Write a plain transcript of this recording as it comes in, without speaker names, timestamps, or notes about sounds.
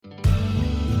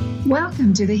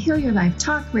Welcome to the Heal Your Life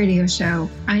Talk Radio Show.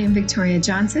 I am Victoria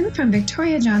Johnson from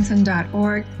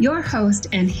victoriajohnson.org, your host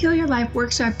and Heal Your Life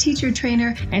Workshop teacher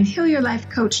trainer and Heal Your Life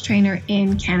coach trainer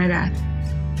in Canada.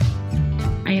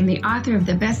 I am the author of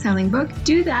the best-selling book,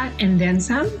 Do That and Then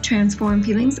Some, Transform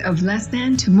Feelings of Less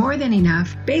Than to More Than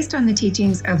Enough, based on the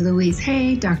teachings of Louise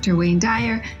Hay, Dr. Wayne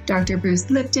Dyer, Dr. Bruce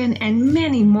Lipton, and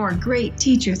many more great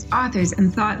teachers, authors,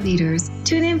 and thought leaders.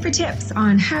 Tune in for tips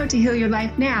on how to heal your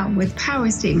life now with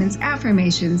power statements,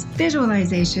 affirmations,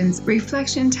 visualizations,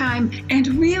 reflection time, and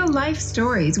real-life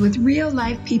stories with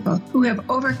real-life people who have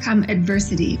overcome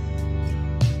adversity.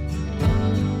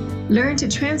 Learn to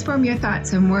transform your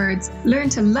thoughts and words. Learn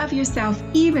to love yourself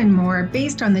even more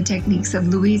based on the techniques of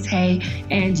Louise Hay,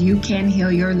 and you can heal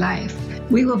your life.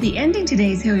 We will be ending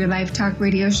today's Heal Your Life Talk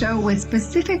Radio Show with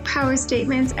specific power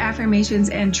statements, affirmations,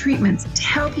 and treatments to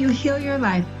help you heal your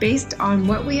life based on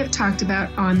what we have talked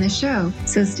about on the show.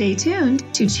 So stay tuned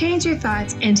to change your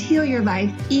thoughts and heal your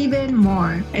life even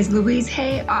more. As Louise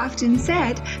Hay often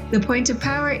said, the point of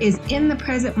power is in the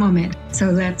present moment. So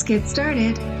let's get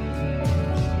started.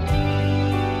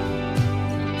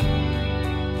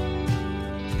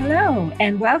 Hello,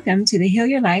 and welcome to the Heal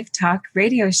Your Life Talk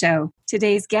Radio Show.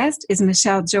 Today's guest is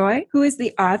Michelle Joy, who is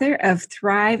the author of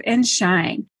Thrive and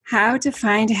Shine, How to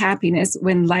Find Happiness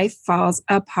When Life Falls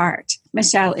Apart.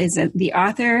 Michelle is the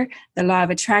author, the Law of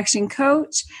Attraction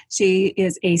coach. She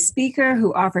is a speaker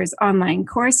who offers online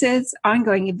courses,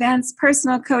 ongoing events,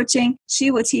 personal coaching.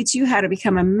 She will teach you how to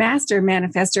become a master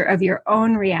manifester of your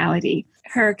own reality.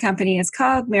 Her company is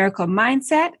called Miracle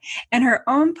Mindset, and her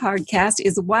own podcast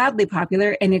is wildly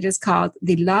popular, and it is called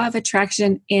The Law of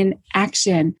Attraction in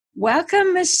Action.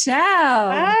 Welcome, Michelle.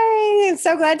 Hi, I'm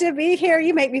so glad to be here.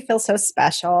 You make me feel so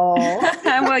special.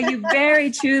 Well, you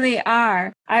very truly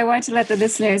are. I want to let the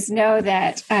listeners know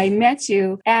that I met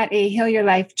you at a Heal Your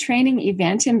Life training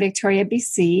event in Victoria,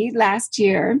 BC last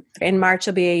year. In March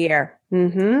will be a year.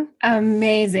 Mm-hmm.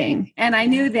 Amazing. And I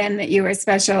knew then that you were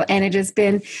special, and it has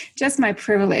been just my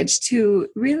privilege to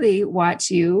really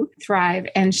watch you thrive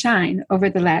and shine over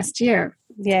the last year.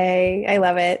 Yay. I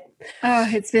love it. Oh,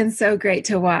 it's been so great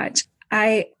to watch.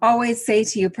 I always say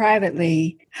to you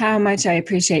privately how much I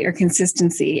appreciate your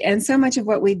consistency, and so much of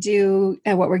what we do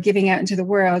and what we're giving out into the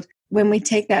world, when we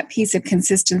take that piece of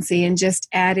consistency and just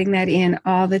adding that in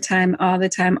all the time,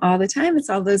 it's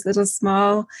all those little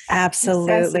small.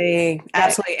 Absolutely.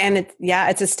 Absolutely. And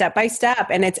it's a step by step,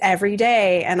 and it's every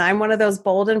day. And I'm one of those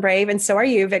bold and brave. And so are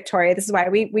you, Victoria. This is why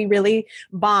we really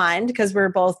bond, because we're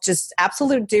both just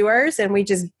absolute doers, and we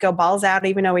just go balls out,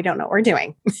 even though we don't know what we're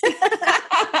doing.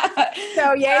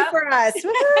 So yay for us.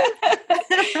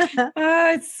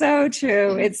 Oh, it's so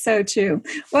true. It's so true.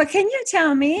 Well, can you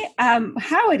tell me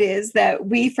how it is that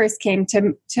we first came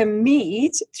to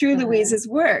meet through Louise's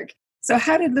work? So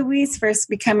how did Louise first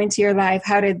become into your life?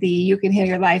 How did the You Can Heal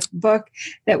Your Life book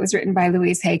that was written by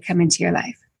Louise Hay come into your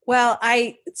life? Well,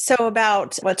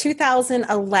 about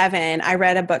 2011, I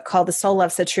read a book called The Soul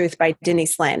Loves the Truth by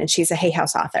Denise Linn, and she's a Hay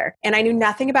House author. And I knew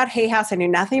nothing about Hay House. I knew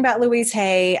nothing about Louise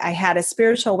Hay. I had a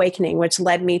spiritual awakening, which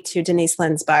led me to Denise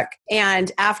Linn's book.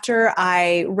 And after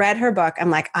I read her book, I'm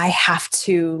like, I have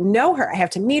to know her. I have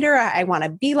to meet her. I want to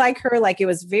be like her. Like, it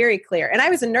was very clear. And I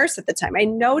was a nurse at the time. I had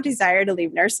no desire to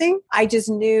leave nursing. I just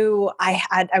knew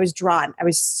I was drawn. I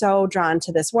was so drawn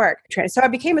to this work. So I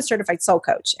became a certified soul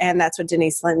coach. And that's what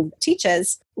Denise Linn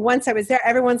teaches. Once I was there,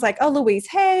 everyone's like, oh, Louise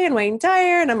Hay and Wayne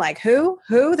Dyer. And I'm like, who?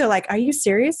 They're like, are you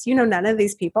serious? You know none of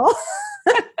these people?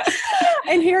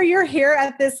 And you're here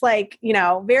at this,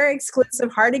 very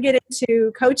exclusive, hard to get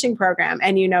into coaching program,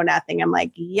 and you know nothing. I'm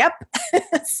like, yep.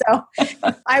 So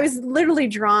I was literally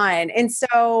drawn. And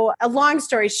so, a long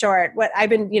story short, what I've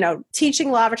been,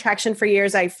 teaching Law of Attraction for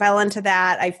years. I fell into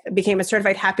that. I became a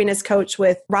certified happiness coach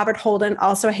with Robert Holden,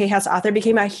 also a Hay House author,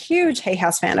 became a huge Hay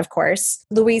House fan, of course.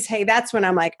 Louise Hay, that's when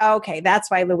I'm like, okay, that's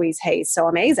why Louise Hay is so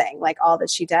amazing, like all that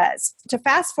she does. To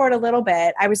fast forward a little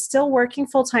bit, I was still working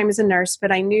full-time as a nurse,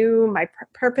 but I knew my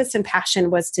purpose and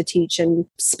passion was to teach and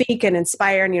speak and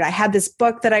inspire. And, I had this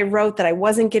book that I wrote that I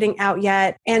wasn't getting out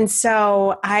yet. And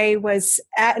so I was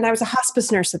a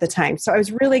hospice nurse at the time. So I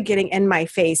was really getting in my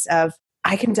face of,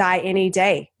 I can die any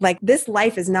day. Like, this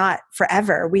life is not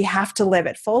forever. We have to live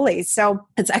it fully. So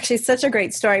it's actually such a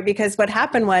great story, because what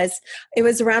happened was, it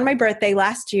was around my birthday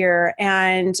last year,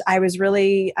 and I was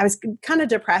kind of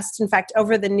depressed. In fact,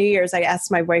 over the New Year's, I asked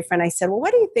my boyfriend, I said, well,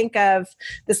 what do you think of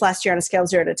this last year on a scale of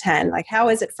 0 to 10? Like, how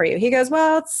is it for you? He goes,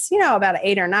 well, it's, about an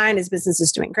 8 or 9. His business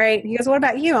is doing great. He goes, what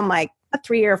about you? I'm like, a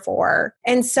 3 or 4.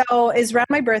 And so it was around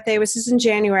my birthday, which is in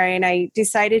January, and I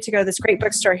decided to go to this great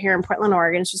bookstore here in Portland,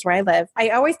 Oregon, which is where I live. I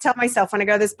always tell myself when I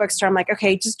go to this bookstore, I'm like,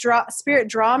 okay, just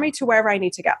draw me to wherever I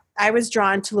need to go. I was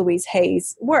drawn to Louise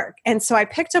Hay's work. And so I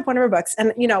picked up one of her books.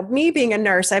 And, me being a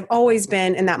nurse, I've always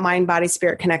been in that mind, body,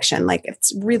 spirit connection. Like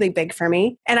it's really big for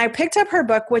me. And I picked up her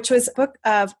book, which was a book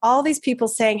of all these people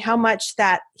saying how much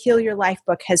that Heal Your Life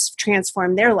book has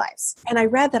transformed their lives. And I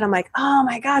read that. I'm like, oh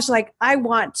my gosh, like I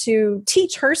want to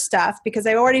teach her stuff because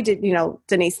I already did,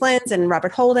 Denise Lin's and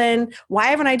Robert Holden. Why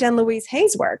haven't I done Louise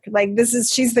Hay's work? Like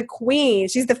she's the queen.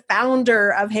 She's the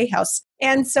founder of Hay House.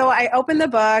 And so I opened the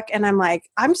book and I'm like,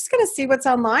 I'm just going to see what's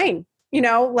online.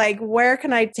 Like where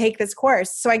can I take this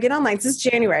course? So I get online. This is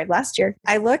January last year.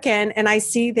 I look in and I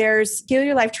see there's Heal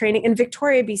Your Life training in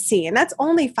Victoria, BC. And that's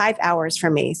only 5 hours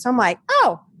from me. So I'm like,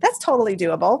 oh, that's totally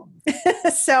doable.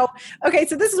 So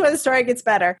this is where the story gets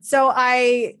better. So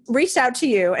I reached out to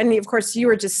you and of course you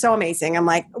were just so amazing. I'm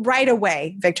like, right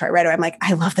away, Victoria, right away. I'm like,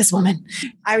 I love this woman.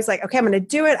 I was like, okay, I'm going to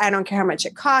do it. I don't care how much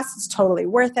it costs. It's totally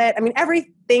worth it. I mean,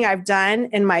 everything I've done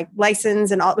in my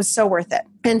license and all, it was so worth it.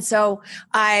 And so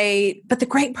but the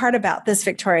great part about this,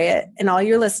 Victoria, and all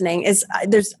you're listening is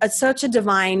there's such a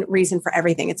divine reason for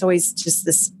everything. It's always just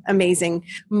this amazing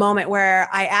moment where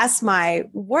I asked my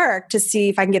work to see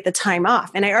if I can get the time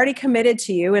off. And I already committed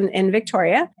to you in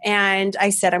Victoria. And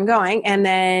I said, I'm going. And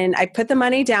then I put the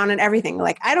money down and everything.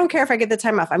 Like, I don't care if I get the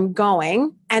time off, I'm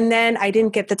going. And then I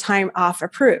didn't get the time off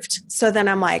approved. So then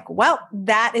I'm like, well,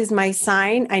 that is my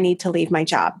sign. I need to leave my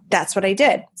job. That's what I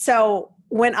did. So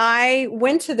when I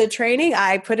went to the training,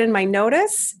 I put in my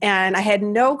notice and I had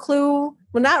no clue.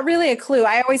 Well, not really a clue.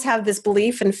 I always have this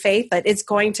belief and faith that it's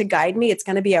going to guide me. It's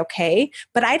going to be okay.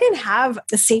 But I didn't have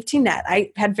a safety net.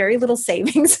 I had very little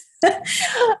savings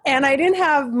and I didn't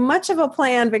have much of a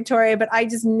plan, Victoria, but I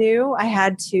just knew I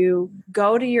had to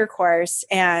go to your course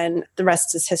and the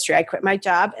rest is history. I quit my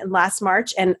job in last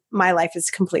March and my life is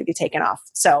completely taken off.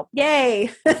 So yay.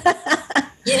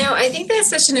 I think that's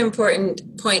such an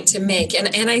important point to make.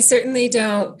 And I certainly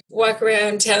don't walk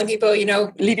around telling people,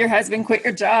 leave your husband, quit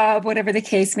your job, whatever the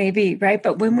case may be, right?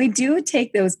 But when we do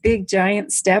take those big,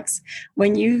 giant steps,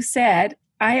 when you said,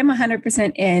 I am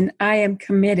 100% in, I am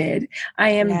committed, I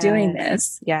am doing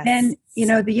this, then,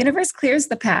 the universe clears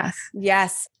the path.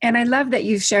 Yes. And I love that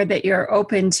you shared that you're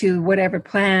open to whatever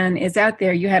plan is out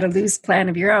there. You had a loose plan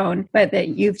of your own, but that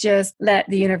you've just let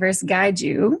the universe guide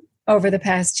you over the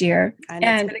past year. And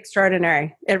it's been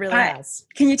extraordinary. It really has.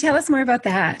 Can you tell us more about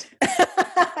that?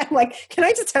 I'm like, can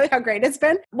I just tell you how great it's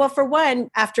been? Well, for one,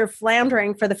 after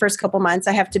floundering for the first couple months,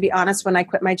 I have to be honest, when I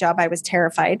quit my job, I was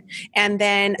terrified. And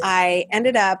then I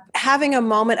ended up having a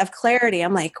moment of clarity.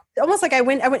 I'm like, almost like I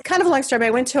went kind of a long story, but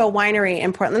I went to a winery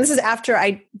in Portland. This is after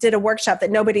I did a workshop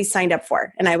that nobody signed up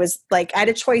for. And I was like, I had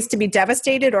a choice to be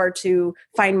devastated or to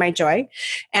find my joy.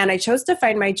 And I chose to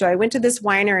find my joy. I went to this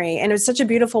winery and it was such a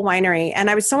beautiful winery. And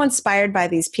I was so inspired by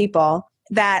these people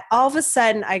that all of a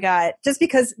sudden I got, just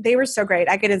because they were so great,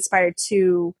 I get inspired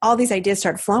to, all these ideas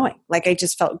started flowing. Like I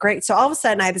just felt great. So all of a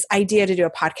sudden I had this idea to do a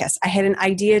podcast. I had an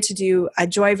idea to do a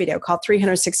joy video called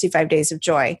 365 Days of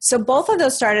Joy. So both of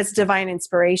those started as divine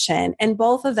inspiration. And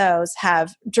both of those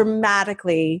have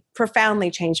dramatically,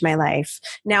 profoundly changed my life.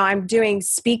 Now I'm doing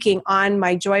speaking on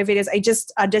my joy videos. I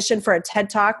just auditioned for a TED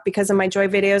Talk because of my joy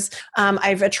videos.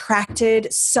 I've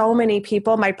attracted so many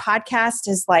people. My podcast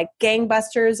is like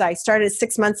gangbusters. I started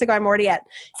 6 months ago. I'm already at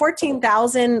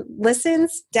 14,000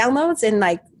 listens, downloads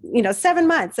in 7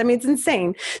 months. I mean, it's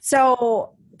insane.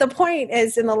 So the point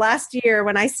is, in the last year,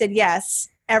 when I said yes,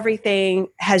 everything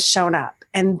has shown up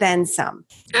and then some.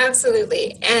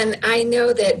 Absolutely. And I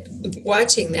know that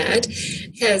watching that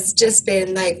has just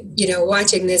been like,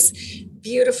 watching this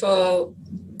beautiful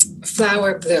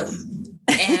flower bloom.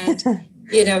 And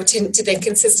to the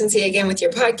consistency again with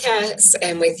your podcasts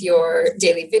and with your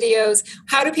daily videos.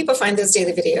 How do people find those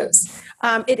daily videos?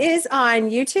 It is on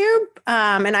YouTube,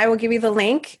 and I will give you the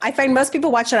link. I find most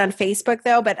people watch it on Facebook,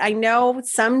 though, but I know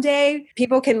someday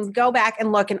people can go back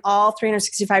and look, and all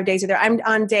 365 days are there. I'm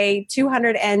on day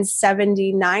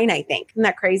 279, I think. Isn't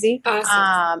that crazy?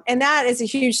 Awesome. And that is a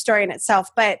huge story in itself.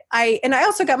 But I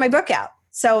also got my book out.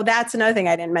 So that's another thing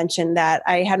I didn't mention, that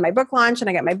I had my book launch and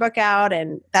I got my book out,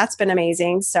 and that's been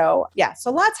amazing. So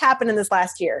so lots happened in this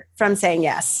last year from saying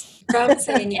yes. From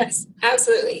saying yes.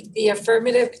 Absolutely. The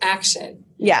affirmative action.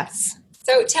 Yes.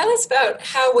 So tell us about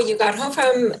how, when you got home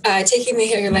from taking the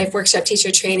Heal Your Life workshop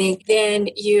teacher training, then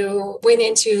you went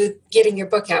into getting your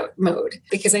book out mode,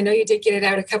 because I know you did get it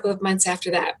out a couple of months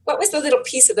after that. What was the little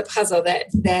piece of the puzzle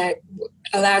that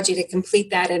allowed you to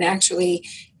complete that and actually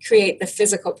create the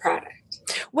physical product?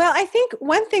 Well, I think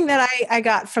one thing that I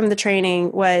got from the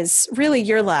training was really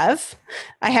your love,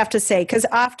 I have to say, because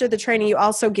after the training, you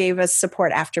also gave us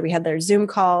support after we had their Zoom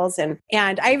calls. And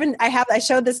I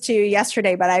showed this to you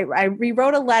yesterday, but I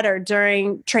rewrote a letter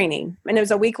during training, and it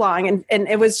was a week long, and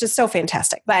it was just so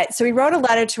fantastic. But so we wrote a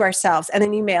letter to ourselves, and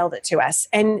then you mailed it to us.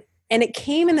 And it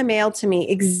came in the mail to me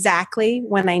exactly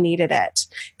when I needed it,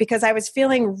 because I was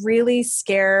feeling really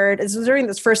scared. This was during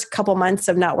those first couple months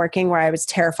of not working where I was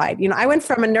terrified. I went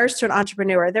from a nurse to an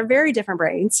entrepreneur. They're very different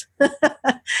brains.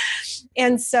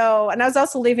 And I was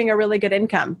also leaving a really good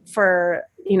income for,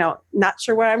 not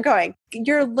sure where I'm going.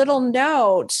 Your little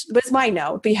note was my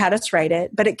note. We had us write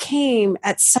it, but it came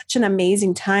at such an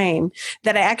amazing time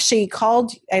that I actually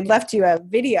called. I left you a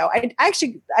video.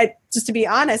 I just to be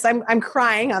honest, I'm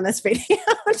crying on this video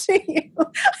to you.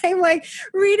 I'm like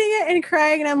reading it and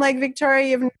crying, and I'm like, Victoria,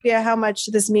 you have no idea how much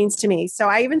this means to me. So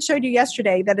I even showed you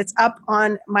yesterday that it's up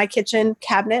on my kitchen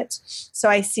cabinet. So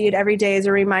I see it every day as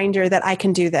a reminder that I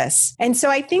can do this. And so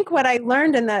I think what I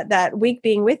learned in that week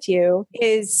being with you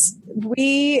is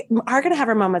we are going to have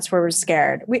our moments where we're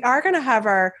scared. We are going to have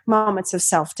our moments of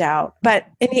self-doubt, but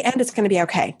in the end, it's going to be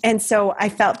okay. And so I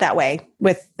felt that way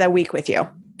with the week with you.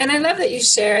 And I love that you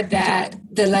shared that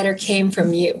the letter came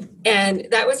from you. And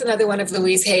that was another one of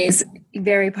Louise Hay's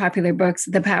very popular books,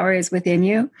 The Power is Within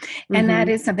You. And that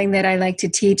is something that I like to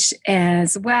teach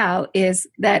as well, is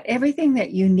that everything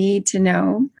that you need to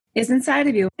know is inside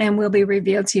of you and will be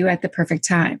revealed to you at the perfect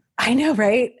time. I know,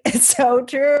 right? It's so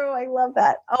true. I love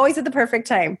that. Always at the perfect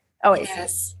time. Always.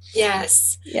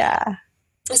 Yes. Yeah.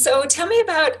 So tell me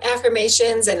about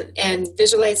affirmations and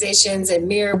visualizations and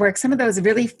mirror work. Some of those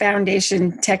really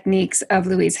foundation techniques of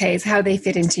Louise Hay's, how they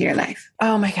fit into your life.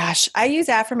 Oh my gosh. I use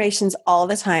affirmations all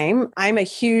the time. I'm a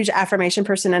huge affirmation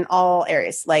person in all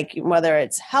areas, like whether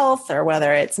it's health or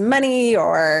whether it's money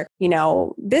or,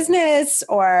 business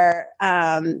or,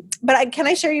 can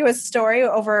I share you a story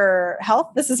over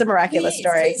health? This is a miraculous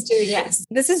story. Please do, yes.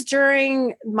 This is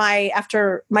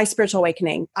after my spiritual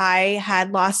awakening. I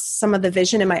had lost some of the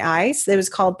vision in my eyes. It was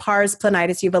called pars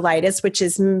planitis uveitis, which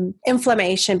is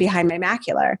inflammation behind my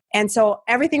macula. And so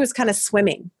everything was kind of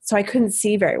swimming. So I couldn't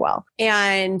see very well.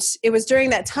 And it was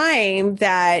during that time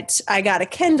that I got a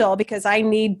Kindle because I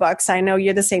need books. I know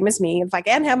you're the same as me. If I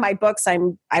can't have my books,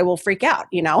 I will freak out,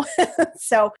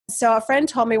 So a friend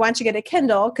told me, why don't you get a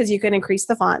Kindle? Because you can increase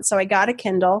the font. So I got a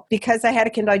Kindle. Because I had a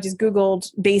Kindle, I just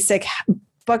Googled basic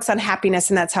books on happiness.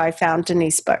 And that's how I found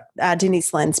Denise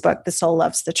Linn's book, The Soul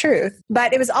Loves the Truth.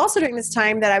 But it was also during this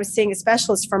time that I was seeing a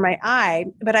specialist for my eye,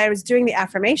 but I was doing the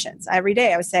affirmations every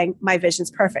day. I was saying, my vision's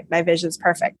perfect. My vision's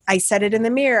perfect. I said it in the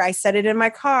mirror. I said it in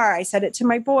my car. I said it to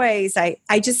my boys. I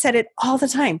just said it all the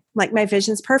time, like my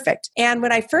vision's perfect. And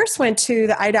when I first went to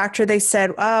the eye doctor, they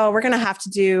said, oh, we're going to have to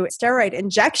do steroid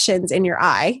injections in your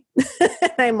eye.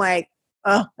 And I'm like,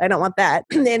 oh, I don't want that.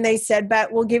 And they said,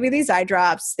 but we'll give you these eye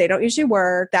drops. They don't usually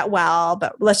work that well,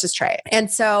 but let's just try it. And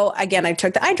so again, I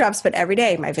took the eye drops, but every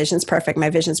day, my vision's perfect.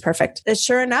 My vision's perfect. And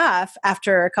sure enough,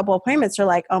 after a couple of appointments, they're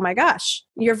like, oh my gosh,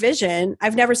 your vision,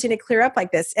 I've never seen it clear up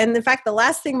like this. And in fact, the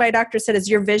last thing my doctor said is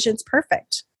your vision's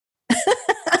perfect.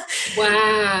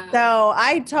 Wow. So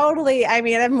I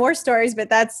have more stories,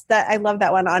 but I love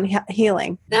that one on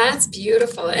healing. That's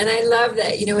beautiful. And I love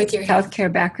that, with your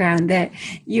healthcare background, that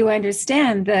you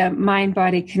understand the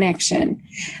mind-body connection.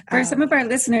 For some of our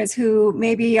listeners who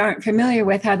maybe aren't familiar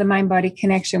with how the mind-body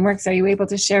connection works, are you able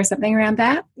to share something around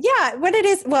that? Yeah, what it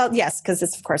is, well, yes, because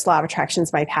it's, of course, law of attraction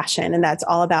is my passion, and that's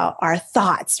all about our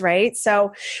thoughts, right?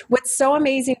 So what's so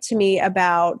amazing to me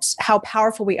about how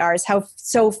powerful we are is how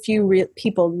so few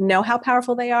people know how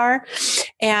powerful they are.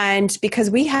 And because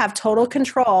we have total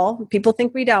control, people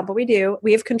think we don't, but we do.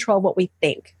 We have control of what we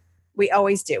think. We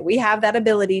always do. We have that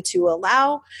ability to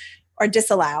allow or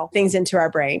disallow things into our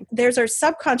brain. There's our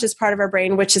subconscious part of our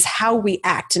brain, which is how we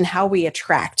act and how we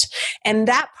attract. And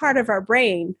that part of our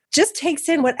brain just takes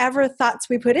in whatever thoughts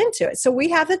we put into it. So we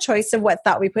have the choice of what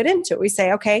thought we put into it. We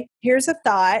say, okay, here's a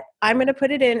thought. I'm going to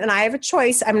put it in and I have a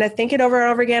choice. I'm going to think it over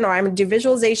and over again, or I'm going to do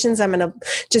visualizations. I'm going to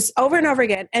just over and over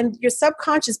again. And your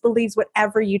subconscious believes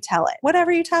whatever you tell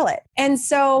it. And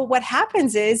so what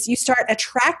happens is you start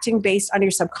attracting based on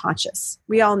your subconscious.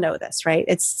 We all know this, right?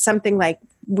 It's something like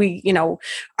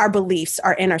our beliefs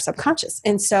are in our subconscious.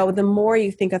 And so the more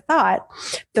you think a thought,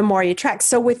 the more you attract.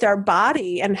 So with our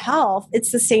body and health,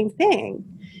 it's the same thing.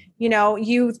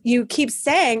 you keep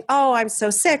saying, oh, I'm so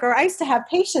sick. Or I used to have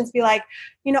patients be like,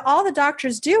 all the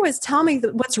doctors do is tell me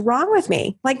what's wrong with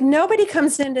me. Like nobody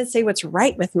comes in to say what's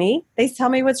right with me. They tell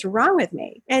me what's wrong with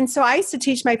me. And so I used to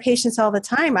teach my patients all the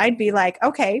time. I'd be like,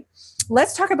 okay,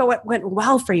 let's talk about what went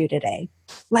well for you today.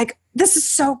 Like, this is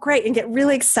so great, and get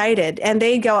really excited. And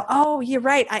they go, oh, you're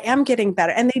right. I am getting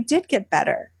better. And they did get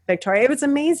better, Victoria. It was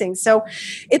amazing. So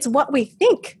it's what we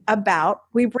think about,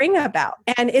 we bring about.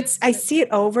 And I see it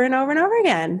over and over and over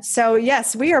again. So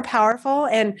yes, we are powerful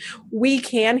and we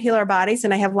can heal our bodies.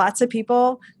 And I have lots of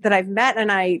people that I've met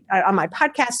and I on my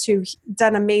podcast who've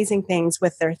done amazing things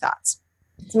with their thoughts.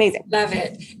 It's amazing. Love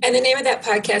it. And the name of that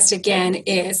podcast again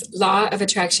is Law of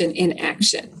Attraction in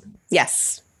Action.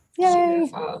 Yes. Yay.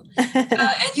 Beautiful.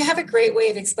 And you have a great way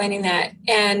of explaining that.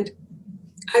 And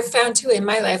I've found too in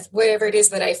my life, whatever it is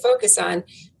that I focus on,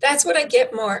 that's what I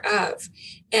get more of.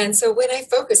 And so when I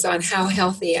focus on how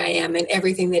healthy I am and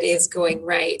everything that is going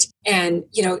right, and,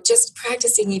 just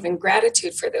practicing even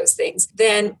gratitude for those things,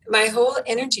 then my whole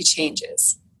energy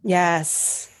changes.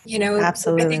 Yes.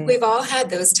 Absolutely. I think we've all had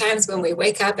those times when we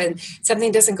wake up and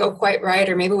something doesn't go quite right,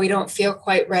 or maybe we don't feel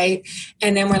quite right.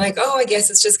 And then we're like, oh, I guess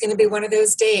it's just going to be one of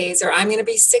those days, or I'm going to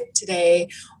be sick today,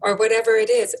 or whatever it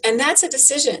is. And that's a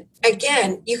decision.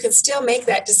 Again, you can still make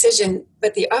that decision,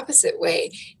 but the opposite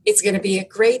way. It's going to be a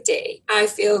great day. I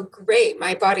feel great.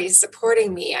 My body is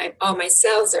supporting me. All my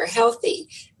cells are healthy.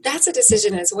 That's a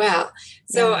decision as well.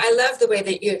 So I love the way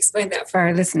that you explained that for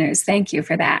our listeners. Thank you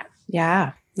for that.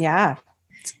 Yeah. Yeah.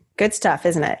 Good stuff,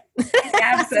 isn't it?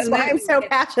 Absolutely. That's why I'm so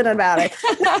passionate about it.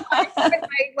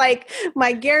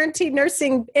 my guaranteed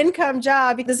nursing income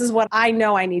job. This is what I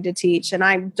know I need to teach.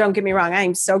 And don't get me wrong, I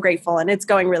am so grateful and it's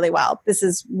going really well. This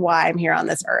is why I'm here on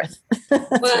this earth.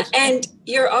 Well, and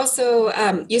you're also,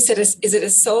 you said, is it a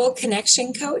soul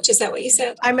connection coach? Is that what you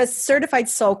said? I'm a certified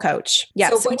soul coach.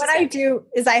 Yes. So what I do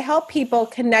is I help people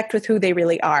connect with who they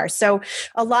really are. So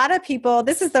a lot of people,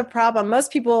 this is the problem.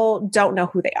 Most people don't know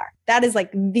who they are. That is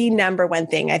like the number one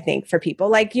thing I think for people.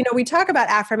 Like, we talk about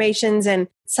affirmations and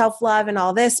self-love and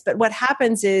all this, but what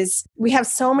happens is we have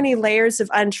so many layers of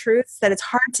untruths that it's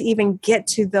hard to even get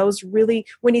to those really,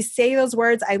 when you say those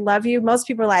words, I love you, most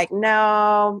people are like,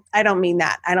 no, I don't mean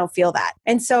that. I don't feel that.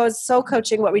 And so as soul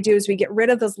coaching, what we do is we get rid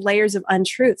of those layers of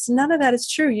untruths. None of that is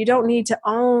true. You don't need to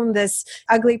own this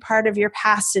ugly part of your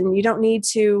past, and you don't need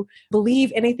to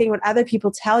believe anything what other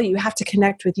people tell you. You have to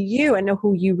connect with you and know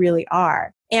who you really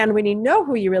are. And when you know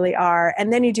who you really are,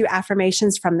 and then you do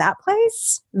affirmations from that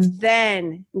place,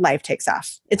 then life takes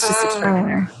off. It's just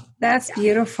extraordinary. That's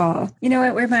beautiful.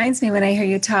 It reminds me when I hear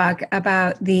you talk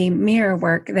about the mirror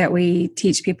work that we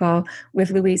teach people with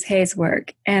Louise Hay's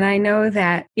work. And I know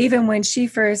that even when she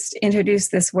first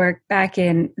introduced this work back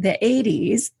in the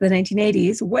 80s, the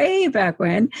 1980s, way back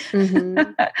when,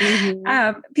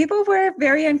 people were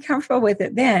very uncomfortable with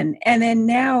it then. And then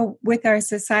now with our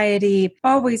society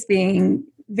always being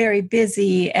very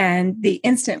busy and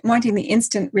wanting the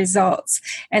instant results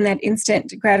and that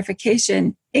instant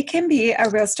gratification, it can be a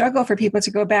real struggle for people to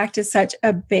go back to such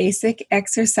a basic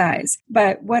exercise.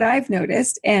 But what I've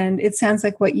noticed, and it sounds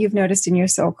like what you've noticed in your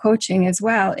soul coaching as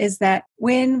well, is that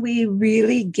when we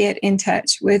really get in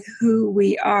touch with who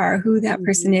we are, who that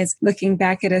person is looking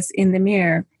back at us in the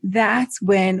mirror, that's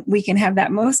when we can have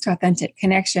that most authentic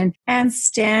connection and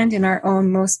stand in our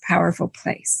own most powerful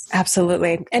place.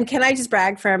 Absolutely. And can I just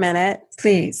brag for a minute?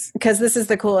 Please. Because this is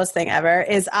the coolest thing ever,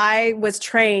 is I was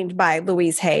trained by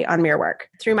Louise Hay on mirror work.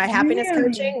 Through my happiness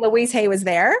coaching, Louise Hay was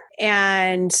there.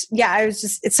 And I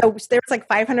was so there was like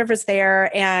 500 of us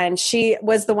there, and she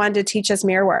was the one to teach us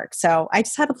mirror work. So I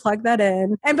just had to plug that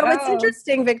in. But what's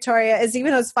interesting, Victoria, is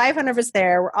even those 500 of us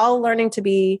there, we're all learning to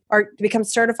become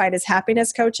certified as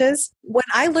happiness coaches. When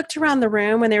I looked around the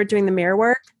room when they were doing the mirror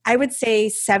work, I would say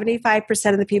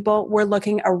 75% of the people were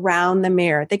looking around the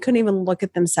mirror. They couldn't even look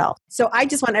at themselves. So I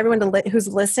just want everyone who's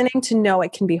listening to know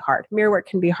it can be hard. Mirror work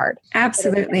can be hard.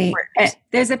 Absolutely.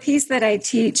 There's a piece that I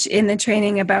teach in the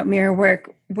training about mirror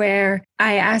work where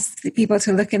I ask people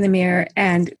to look in the mirror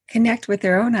and connect with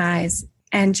their own eyes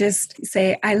and just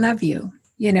say, I love you.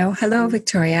 Hello,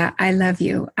 Victoria, I love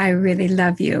you. I really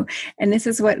love you. And this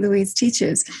is what Louise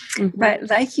teaches.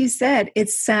 But like you said, it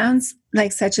sounds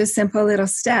like such a simple little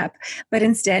step, but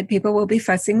instead people will be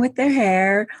fussing with their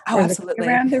hair or looking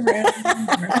around the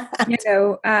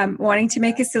room, or, wanting to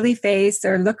make a silly face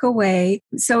or look away.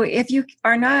 So if you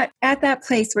are not at that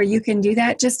place where you can do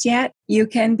that just yet, you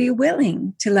can be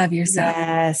willing to love yourself.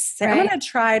 Yes. Right? I'm going to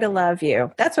try to love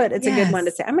you. That's what it's a good one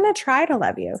to say. I'm going to try to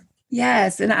love you.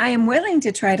 Yes. And I am willing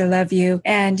to try to love you.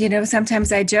 And,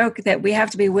 sometimes I joke that we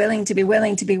have to be willing to be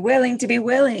willing to be willing to be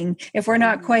willing if we're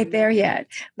not quite there yet.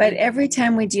 But every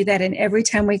time we do that, and every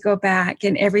time we go back,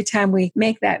 and every time we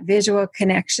make that visual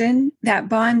connection, that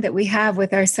bond that we have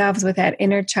with ourselves, with that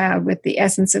inner child, with the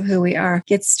essence of who we are,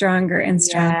 gets stronger and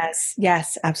stronger.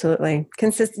 Yes, absolutely.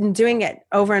 Consistent doing it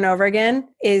over and over again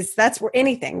that's where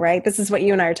anything, right? This is what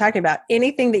you and I are talking about.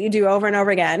 Anything that you do over and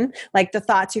over again, like the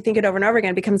thoughts, you think it over and over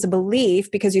again, becomes a belief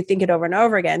because you think it over and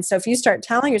over again. So if you start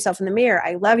telling yourself in the mirror,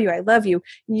 I love you,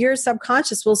 your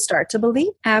subconscious will start to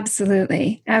believe.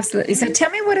 Absolutely. Absolutely. So tell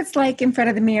me what it's like in front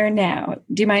of the mirror now.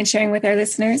 Do you mind sharing with our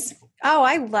listeners? Oh,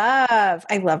 I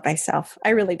love myself. I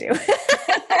really do. You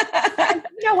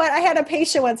know what? I had a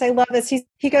patient once. I love this.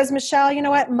 He goes, Michelle, you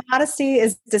know what? Modesty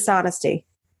is dishonesty.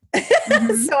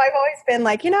 Mm-hmm. So I've always been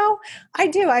like, I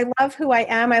do. I love who I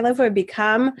am. I love who I've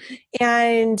become.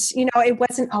 And, it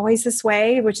wasn't always this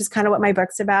way, which is kind of what my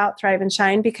book's about, Thrive and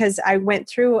Shine, because I went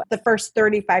through the first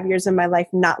 35 years of my life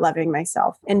not loving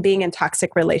myself and being in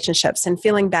toxic relationships and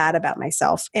feeling bad about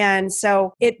myself. And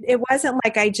so it wasn't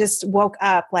like I just woke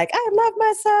up like, I love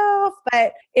myself,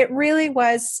 but it really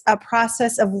was a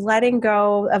process of letting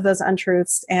go of those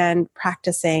untruths and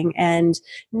practicing. And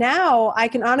now I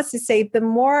can honestly say the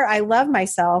more I love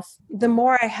myself, the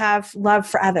more I have love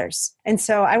for others. And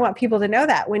so I want people to know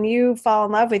that when you fall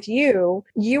in love with you,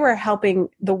 you are helping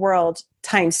the world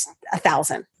times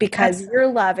 1,000 because your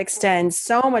love extends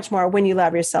so much more when you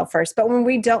love yourself first. But when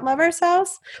we don't love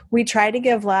ourselves, we try to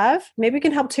give love. Maybe we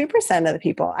can help 2% of the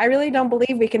people. I really don't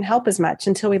believe we can help as much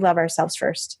until we love ourselves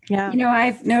first. Yeah.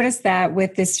 I've noticed that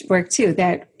with this work too,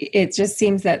 that it just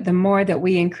seems that the more that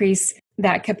we increase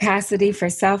that capacity for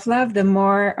self-love, the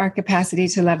more our capacity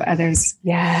to love others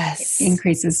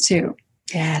increases too.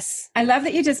 Yes. I love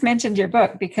that you just mentioned your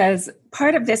book, because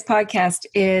part of this podcast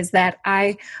is that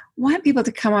I want people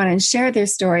to come on and share their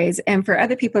stories, and for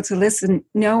other people to listen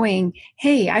knowing,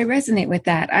 hey, I resonate with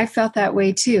that. I felt that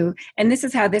way too. And this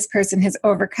is how this person has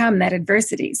overcome that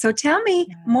adversity. So tell me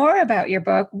more about your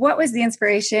book. What was the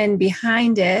inspiration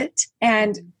behind it?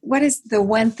 And what is the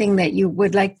one thing that you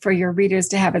would like for your readers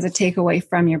to have as a takeaway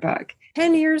from your book?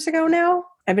 10 years ago now.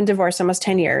 I've been divorced almost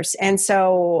 10 years. And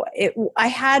so I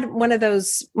had one of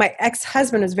those, my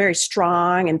ex-husband was very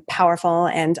strong and powerful.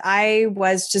 And I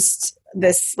was just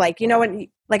this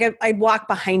I'd walk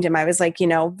behind him. I was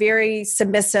very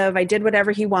submissive. I did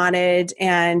whatever he wanted.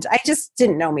 And I just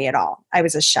didn't know me at all. I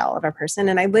was a shell of a person.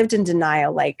 And I lived in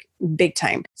denial, big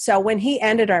time. So when he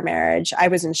ended our marriage, I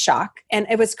was in shock. And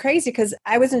it was crazy because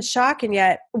I was in shock. And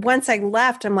yet once I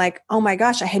left, I'm like, oh my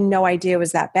gosh, I had no idea it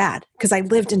was that bad, because I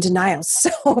lived in denial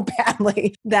so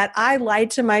badly that I lied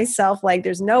to myself like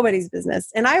there's nobody's business.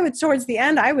 And towards the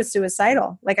end, I was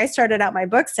suicidal. I started out my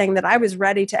book saying that I was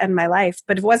ready to end my life.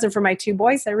 But if it wasn't for my 2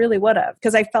 boys, I really would have,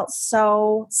 because I felt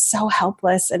so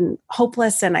helpless and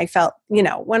hopeless. And I felt, you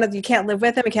can't live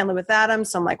with him, you can't live without him.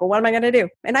 So I'm like, well, what am I going to do?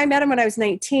 And I met him when I was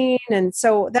 19. And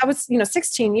so that was,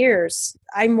 16 years,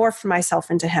 I morphed myself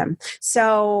into him.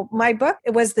 So my book,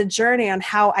 it was the journey on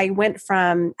how I went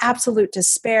from absolute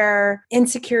despair,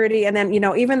 insecurity. And then,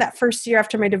 even that first year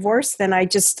after my divorce, then I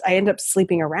ended up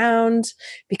sleeping around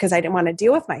because I didn't want to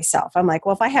deal with myself. I'm like,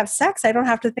 well, if I have sex, I don't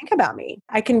have to think about me.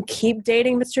 I can keep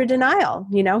dating Mr. Denial.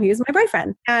 He was my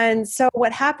boyfriend. And so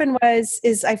what happened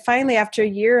is I finally, after a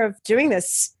year of doing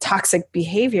this toxic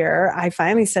behavior, I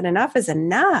finally said, enough is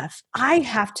enough. I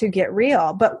have to get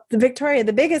real. But Victoria,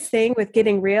 the biggest thing with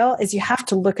getting real is you have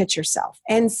to look at yourself.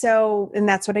 And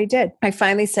that's what I did. I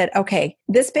finally said, okay,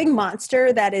 this big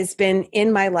monster that has been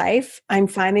in my life, I'm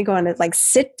finally going to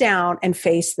sit down and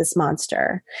face this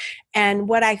monster. And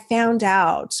what I found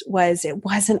out was it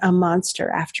wasn't a monster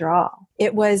after all.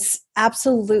 It was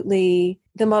absolutely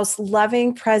the most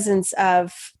loving presence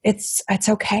of it's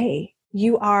okay.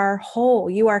 You are whole.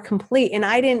 You are complete. And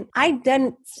I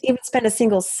didn't even spend a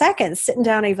single second sitting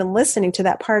down, even listening to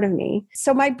that part of me.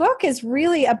 So my book is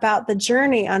really about the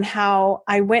journey on how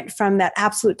I went from that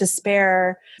absolute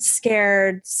despair,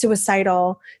 scared,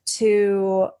 suicidal,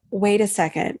 to wait a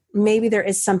second, maybe there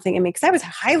is something in me, because I was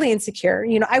highly insecure.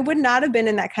 I would not have been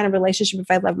in that kind of relationship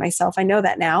if I loved myself. I know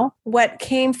that now. What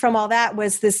came from all that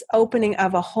was this opening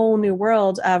of a whole new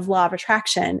world of law of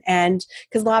attraction. And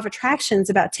because law of attraction is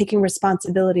about taking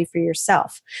responsibility for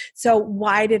yourself. So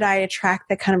why did I attract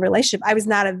that kind of relationship? I was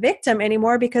not a victim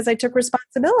anymore because I took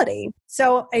responsibility.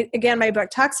 So again, my book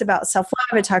talks about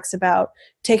self-love. It talks about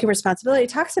taking responsibility. It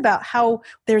talks about how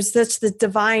there's this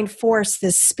divine force,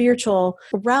 this spiritual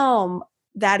realm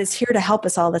that is here to help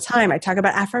us all the time. I talk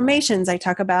about affirmations. I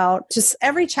talk about just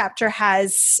every chapter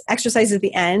has exercise at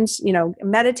the end,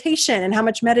 meditation and how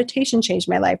much meditation changed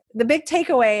my life. The big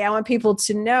takeaway I want people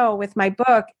to know with my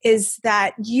book is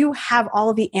that you have all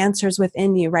of the answers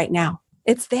within you right now.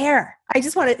 It's there. I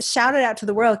just want to shout it out to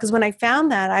the world, because when I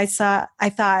found that, I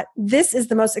thought, this is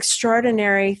the most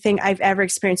extraordinary thing I've ever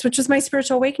experienced, which was my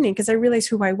spiritual awakening, because I realized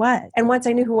who I was. And once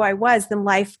I knew who I was, then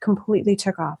life completely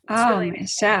took off.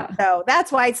 Michelle. So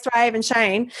that's why it's Thrive and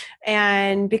Shine.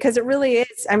 And because it really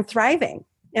is, I'm thriving.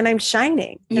 And I'm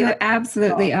shining. You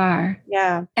absolutely are.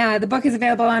 Yeah. The book is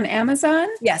available on Amazon?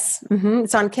 Yes. Mm-hmm.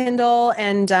 It's on Kindle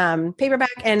and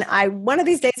paperback. And one of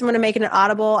these days I'm going to make it an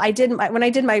Audible. When I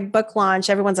did my book launch,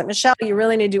 everyone's like, Michelle, you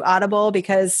really need to do Audible,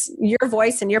 because your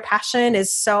voice and your passion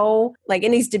is so it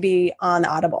needs to be on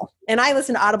Audible. And I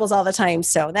listen to Audibles all the time.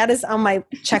 So that is on my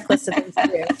checklist of things to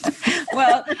do.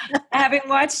 Well, having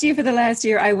watched you for the last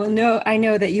year, I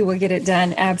know that you will get it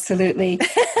done. Absolutely.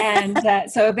 And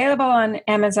so available on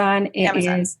Amazon, it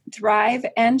is Thrive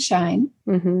and Shine.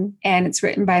 Mm-hmm. And it's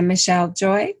written by Michelle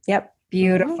Joy. Yep.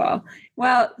 Beautiful. Mm-hmm.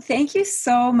 Well, thank you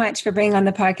so much for being on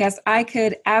the podcast. I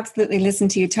could absolutely listen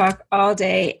to you talk all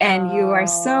day, and you are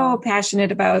so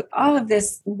passionate about all of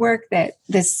this work,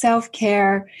 this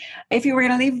self-care. If you were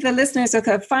going to leave the listeners with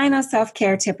a final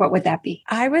self-care tip, what would that be?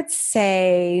 I would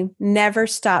say never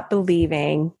stop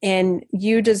believing in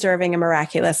you deserving a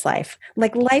miraculous life.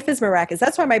 Life is miraculous.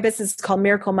 That's why my business is called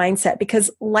Miracle Mindset,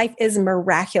 because life is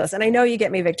miraculous. And I know you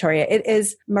get me, Victoria. It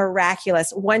is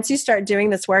miraculous. Once you start doing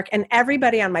this work, and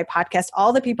everybody on my podcast,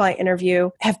 all the people I interview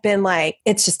have been like,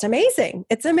 it's just amazing.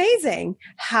 It's amazing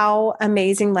how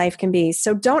amazing life can be.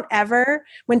 So don't ever,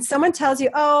 when someone tells you,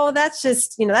 oh, that's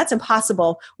just, that's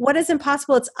impossible. What is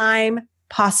impossible? It's I'm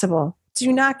possible.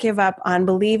 Do not give up on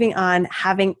believing on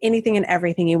having anything and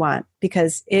everything you want,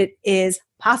 because it is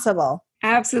possible.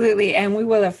 Absolutely. And we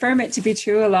will affirm it to be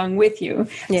true along with you.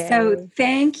 Yay. So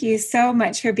thank you so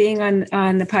much for being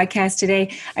on the podcast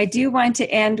today. I do want to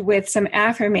end with some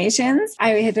affirmations.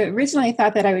 I had originally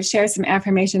thought that I would share some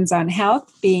affirmations on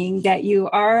health, being that you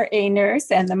are a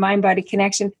nurse and the mind-body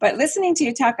connection. But listening to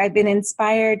you talk, I've been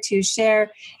inspired to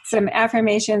share some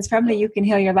affirmations from the You Can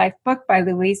Heal Your Life book by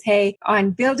Louise Hay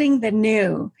on building the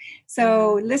new.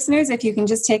 So listeners, if you can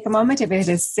just take a moment, if it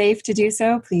is safe to do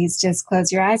so, please just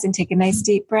close your eyes and take a nice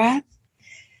deep breath.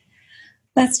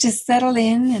 Let's just settle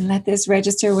in and let this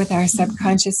register with our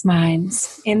subconscious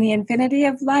minds. In the infinity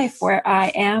of life where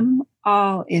I am,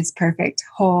 all is perfect,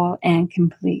 whole, and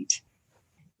complete.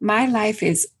 My life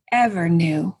is ever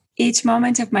new. Each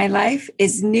moment of my life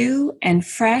is new and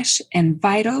fresh and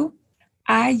vital.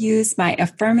 I use my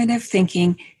affirmative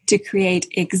thinking to create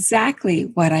exactly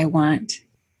what I want.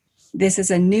 This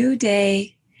is a new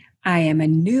day. I am a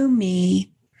new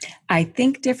me. I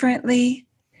think differently.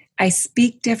 I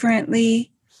speak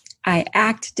differently. I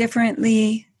act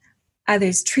differently.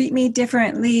 Others treat me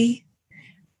differently.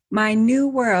 My new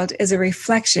world is a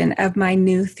reflection of my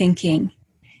new thinking.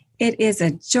 It is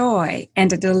a joy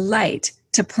and a delight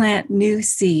to plant new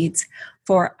seeds,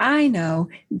 for I know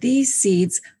these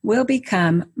seeds will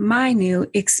become my new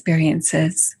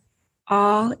experiences.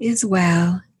 All is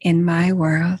well in my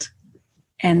world.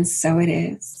 And so it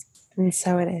is. And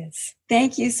so it is.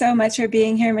 Thank you so much for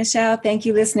being here, Michelle. Thank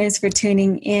you, listeners, for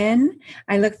tuning in.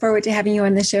 I look forward to having you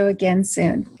on the show again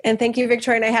soon. And thank you,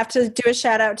 Victoria. And I have to do a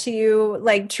shout out to you.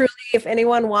 Truly, if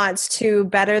anyone wants to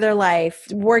better their life,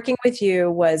 working with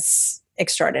you was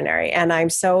extraordinary. And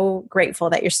I'm so grateful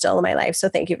that you're still in my life. So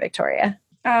thank you, Victoria.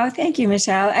 Oh, thank you,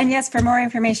 Michelle. And yes, for more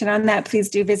information on that, please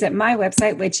do visit my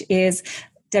website, which is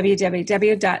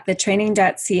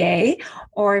www.thetraining.ca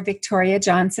or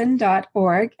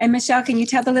victoriajohnson.org. And Michelle, can you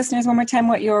tell the listeners one more time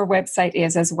what your website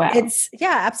is as well?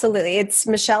 Absolutely. It's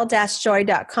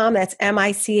michelle-joy.com. That's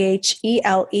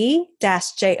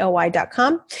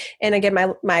MICHELE-JOY.com. And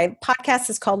again, my podcast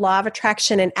is called Law of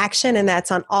Attraction in Action, and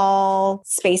that's on all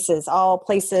spaces, all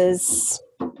places.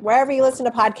 Wherever you listen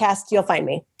to podcasts, you'll find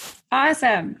me.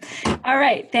 Awesome. All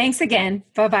right. Thanks again.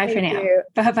 Bye-bye for now.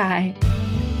 Bye-bye.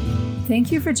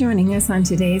 Thank you for joining us on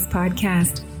today's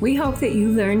podcast. We hope that you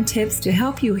learned tips to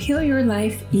help you heal your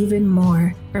life even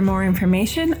more. For more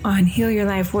information on Heal Your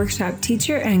Life Workshop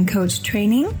Teacher and Coach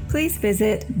Training, please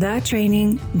visit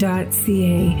thetraining.ca.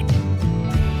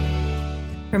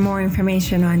 For more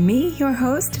information on me, your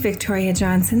host, Victoria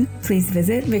Johnson, please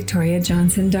visit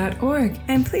victoriajohnson.org.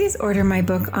 And please order my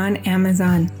book on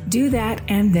Amazon. Do that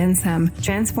and then some.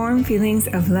 Transform feelings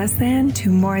of less than to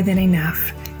more than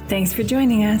enough. Thanks for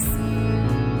joining us.